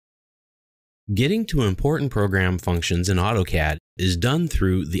Getting to important program functions in AutoCAD is done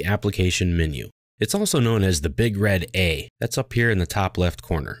through the application menu. It's also known as the big red A that's up here in the top left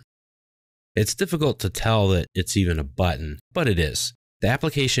corner. It's difficult to tell that it's even a button, but it is. The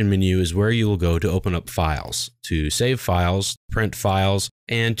application menu is where you will go to open up files, to save files, print files,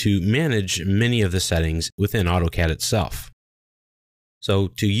 and to manage many of the settings within AutoCAD itself. So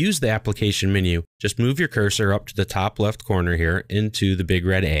to use the application menu, just move your cursor up to the top left corner here into the big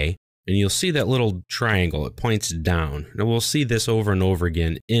red A, and you'll see that little triangle. It points down. And we'll see this over and over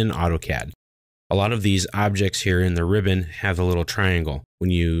again in AutoCAD. A lot of these objects here in the ribbon have a little triangle. When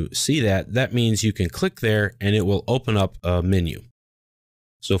you see that, that means you can click there and it will open up a menu.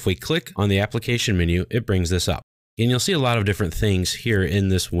 So if we click on the application menu, it brings this up. And you'll see a lot of different things here in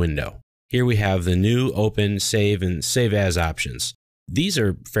this window. Here we have the new, open, save, and save as options. These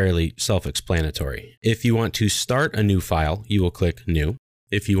are fairly self-explanatory. If you want to start a new file, you will click New.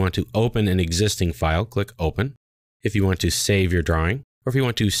 If you want to open an existing file, click Open. If you want to save your drawing, or if you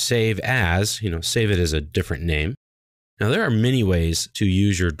want to save as, save it as a different name. Now there are many ways to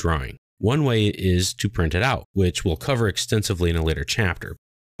use your drawing. One way is to print it out, which we'll cover extensively in a later chapter.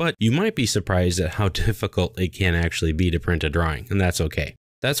 But you might be surprised at how difficult it can actually be to print a drawing, and that's okay.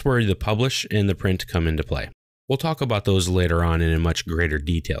 That's where the publish and the print come into play. We'll talk about those later on in much greater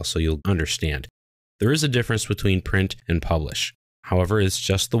detail so you'll understand. There is a difference between print and publish. However, it's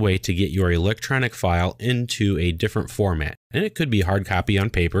just the way to get your electronic file into a different format. And it could be hard copy on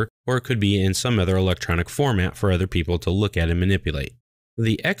paper, or it could be in some other electronic format for other people to look at and manipulate.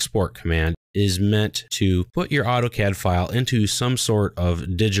 The export command is meant to put your AutoCAD file into some sort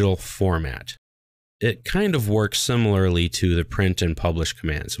of digital format. It kind of works similarly to the print and publish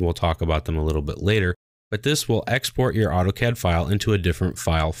commands. We'll talk about them a little bit later, but this will export your AutoCAD file into a different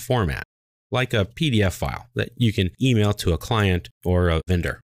file format, like a PDF file that you can email to a client or a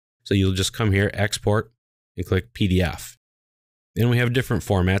vendor. So you'll just come here, export, and click PDF. And we have different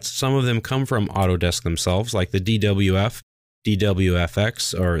formats. Some of them come from Autodesk themselves, like the DWF,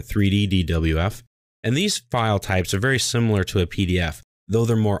 DWFX, or 3D DWF. And these file types are very similar to a PDF, though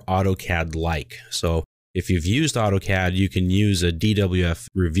they're more AutoCAD-like. So if you've used AutoCAD, you can use a DWF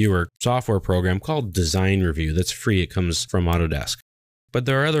reviewer software program called Design Review. That's free. It comes from Autodesk. But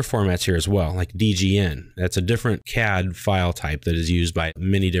there are other formats here as well, like DGN. That's a different CAD file type that is used by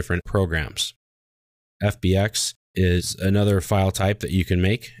many different programs. FBX is another file type that you can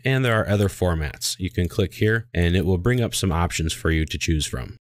make, and there are other formats. You can click here, and it will bring up some options for you to choose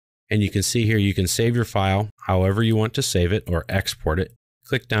from. And you can see here, you can save your file however you want to save it or export it.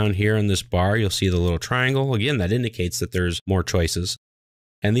 Click down here in this bar, you'll see the little triangle. Again, that indicates that there's more choices.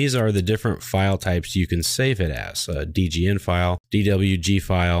 And these are the different file types you can save it as: a DGN file, DWG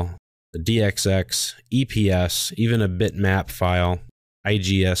file, a DXX, EPS, even a bitmap file,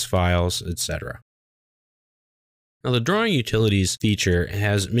 IGS files, etc. Now the Drawing Utilities feature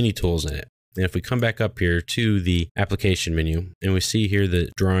has many tools in it. And if we come back up here to the application menu, and we see here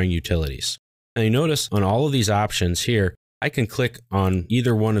the Drawing Utilities. Now you notice on all of these options here, I can click on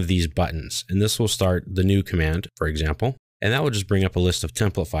either one of these buttons, and this will start the new command, for example. And that will just bring up a list of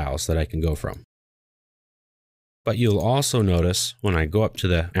template files that I can go from. But you'll also notice when I go up to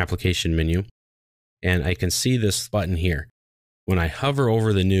the application menu and I can see this button here. When I hover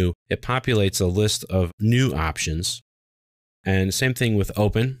over the new, it populates a list of new options. And same thing with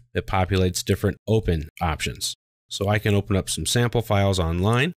open, it populates different open options. So I can open up some sample files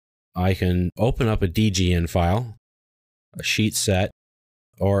online. I can open up a DGN file, a sheet set,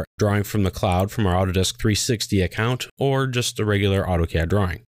 or drawing from the cloud from our Autodesk 360 account, or just a regular AutoCAD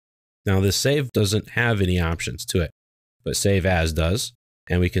drawing. Now this save doesn't have any options to it, but save as does,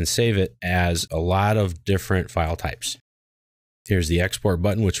 and we can save it as a lot of different file types. Here's the export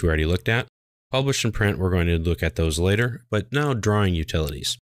button, which we already looked at. Publish and print, we're going to look at those later, but now Drawing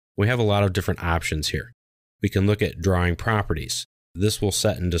Utilities. We have a lot of different options here. We can look at drawing properties. This will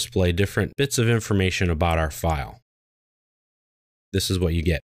set and display different bits of information about our file. This is what you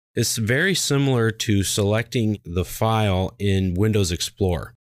get. It's very similar to selecting the file in Windows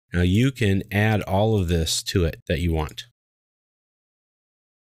Explorer. Now you can add all of this to it that you want.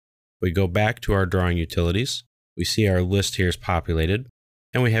 We go back to our Drawing Utilities. We see our list here is populated,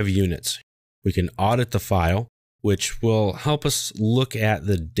 and we have units. We can audit the file, which will help us look at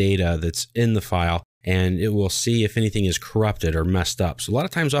the data that's in the file, and it will see if anything is corrupted or messed up. So a lot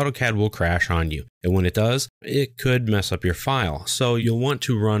of times AutoCAD will crash on you. And when it does, it could mess up your file. So you'll want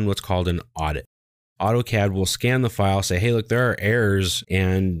to run what's called an audit. AutoCAD will scan the file, say, hey, look, there are errors,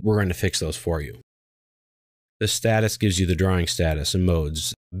 and we're going to fix those for you. The status gives you the drawing status and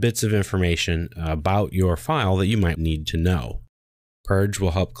modes, bits of information about your file that you might need to know. Purge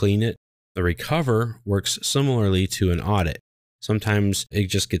will help clean it. The recover works similarly to an audit. Sometimes it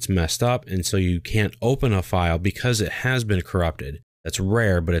just gets messed up, and so you can't open a file because it has been corrupted. That's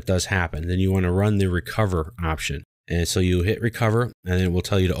rare, but it does happen. Then you want to run the recover option. And so you hit recover, and it will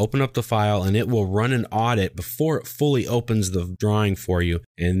tell you to open up the file, and it will run an audit before it fully opens the drawing for you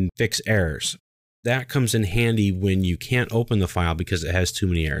and fix errors. That comes in handy when you can't open the file because it has too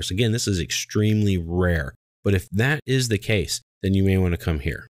many errors. Again, this is extremely rare, but if that is the case, then you may want to come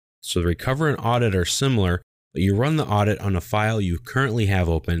here. So the recover and audit are similar, but you run the audit on a file you currently have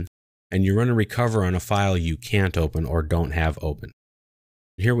open, and you run a recover on a file you can't open or don't have open.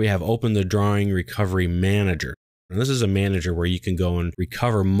 Here we have open the drawing recovery manager. Now this is a manager where you can go and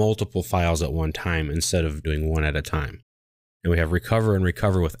recover multiple files at one time instead of doing one at a time. And we have recover and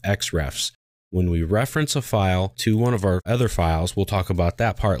recover with XREFs. When we reference a file to one of our other files, we'll talk about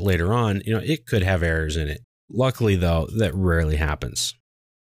that part later on. It could have errors in it. Luckily though, that rarely happens.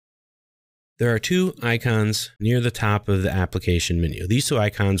 There are two icons near the top of the application menu. These two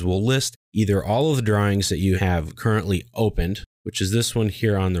icons will list either all of the drawings that you have currently opened, which is this one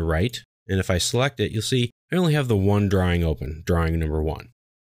here on the right. And if I select it, you'll see I only have the one drawing open, drawing number 1.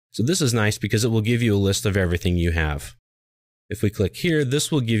 So this is nice because it will give you a list of everything you have. If we click here,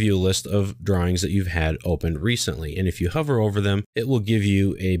 this will give you a list of drawings that you've had opened recently. And if you hover over them, it will give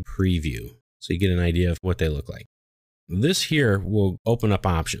you a preview. So you get an idea of what they look like. This here will open up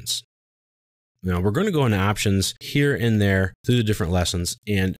options. Now we're going to go into options here and there through the different lessons.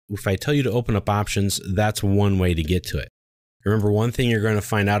 And if I tell you to open up options, that's one way to get to it. Remember, one thing you're going to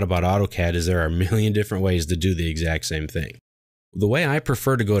find out about AutoCAD is there are a million different ways to do the exact same thing. The way I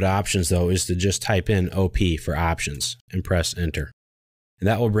prefer to go to options, though, is to just type in OP for options and press enter. And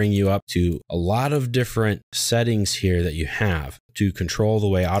that will bring you up to a lot of different settings here that you have to control the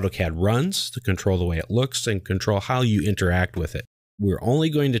way AutoCAD runs, to control the way it looks, and control how you interact with it. We're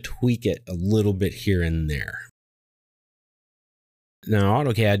only going to tweak it a little bit here and there. Now,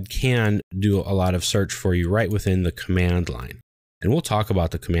 AutoCAD can do a lot of search for you right within the command line. And we'll talk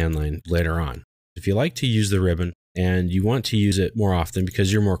about the command line later on. If you like to use the ribbon and you want to use it more often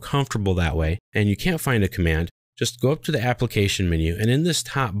because you're more comfortable that way and you can't find a command, just go up to the application menu, and in this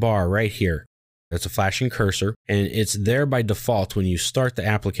top bar right here, that's a flashing cursor, and it's there by default when you start the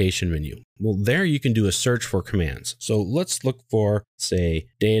application menu. Well, there you can do a search for commands. So let's look for, say,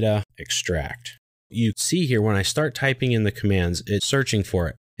 data extract. You see here when I start typing in the commands, it's searching for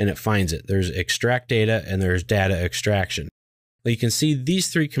it and it finds it. There's extract data and there's data extraction. Well, you can see these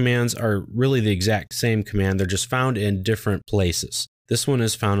three commands are really the exact same command. They're just found in different places. This one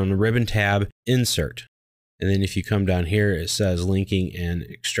is found on the ribbon tab, insert. And then if you come down here, it says linking and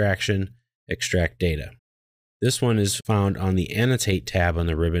extraction, extract data. This one is found on the annotate tab on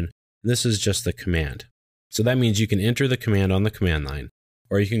the ribbon. This is just the command. So that means you can enter the command on the command line,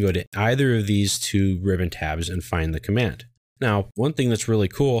 or you can go to either of these two ribbon tabs and find the command. Now, one thing that's really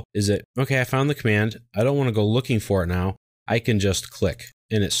cool is that, okay, I found the command. I don't want to go looking for it now. I can just click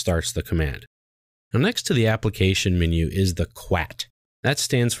and it starts the command. Now, next to the application menu is the QAT. That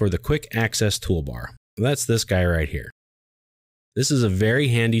stands for the Quick Access Toolbar. That's this guy right here. This is a very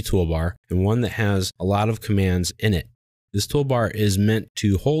handy toolbar and one that has a lot of commands in it. This toolbar is meant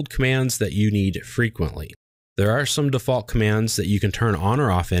to hold commands that you need frequently. There are some default commands that you can turn on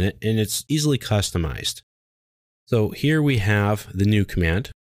or off in it, and it's easily customized. So here we have the new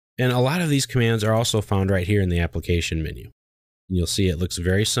command, and a lot of these commands are also found right here in the application menu. And you'll see it looks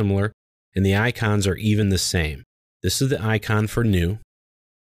very similar, and the icons are even the same. This is the icon for new.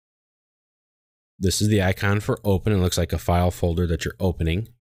 This is the icon for open. It looks like a file folder that you're opening.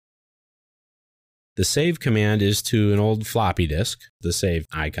 The save command is to an old floppy disk, the save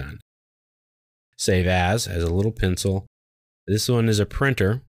icon. Save as has a little pencil. This one is a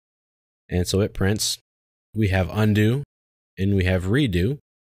printer, and so it prints. We have undo, and we have redo.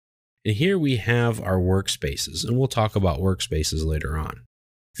 And here we have our workspaces, and we'll talk about workspaces later on.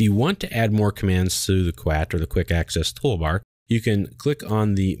 If you want to add more commands to the QAT or the Quick Access Toolbar, you can click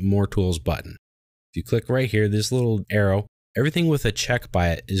on the More Tools button. If you click right here, this little arrow, everything with a check by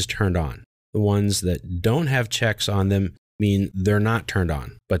it is turned on. The ones that don't have checks on them mean they're not turned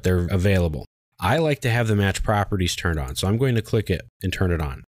on, but they're available. I like to have the match properties turned on, so I'm going to click it and turn it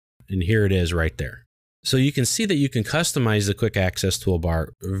on. And here it is right there. So you can see that you can customize the Quick Access Toolbar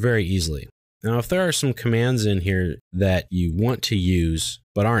very easily. Now, if there are some commands in here that you want to use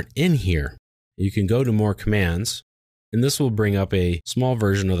but aren't in here, you can go to More Commands, and this will bring up a small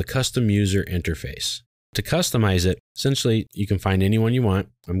version of the Custom User Interface. To customize it, essentially, you can find any one you want.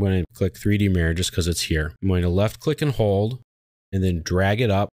 I'm going to click 3D Mirror just because it's here. I'm going to left click and hold, and then drag it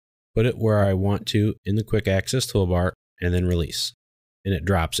up, put it where I want to in the Quick Access Toolbar, and then release. and it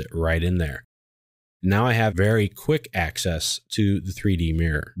drops it right in there. Now I have very quick access to the 3D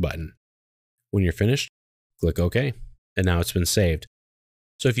mirror button. When you're finished, click OK, and now it's been saved.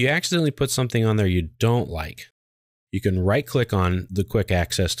 So if you accidentally put something on there you don't like, you can right-click on the Quick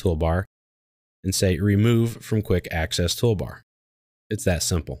Access toolbar and say Remove from Quick Access Toolbar. It's that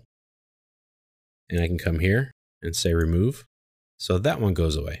simple. And I can come here and say Remove, so that one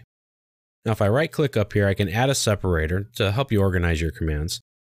goes away. Now if I right-click up here, I can add a separator to help you organize your commands.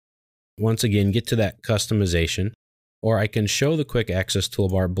 Once again, get to that customization, or I can show the Quick Access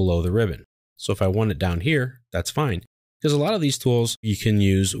toolbar below the ribbon. So if I want it down here, that's fine. Because a lot of these tools you can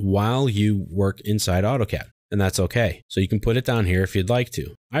use while you work inside AutoCAD, and that's okay. So you can put it down here if you'd like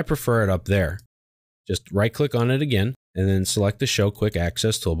to. I prefer it up there. Just right-click on it again, and then select the Show Quick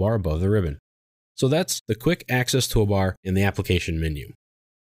Access toolbar above the ribbon. So that's the Quick Access toolbar in the application menu.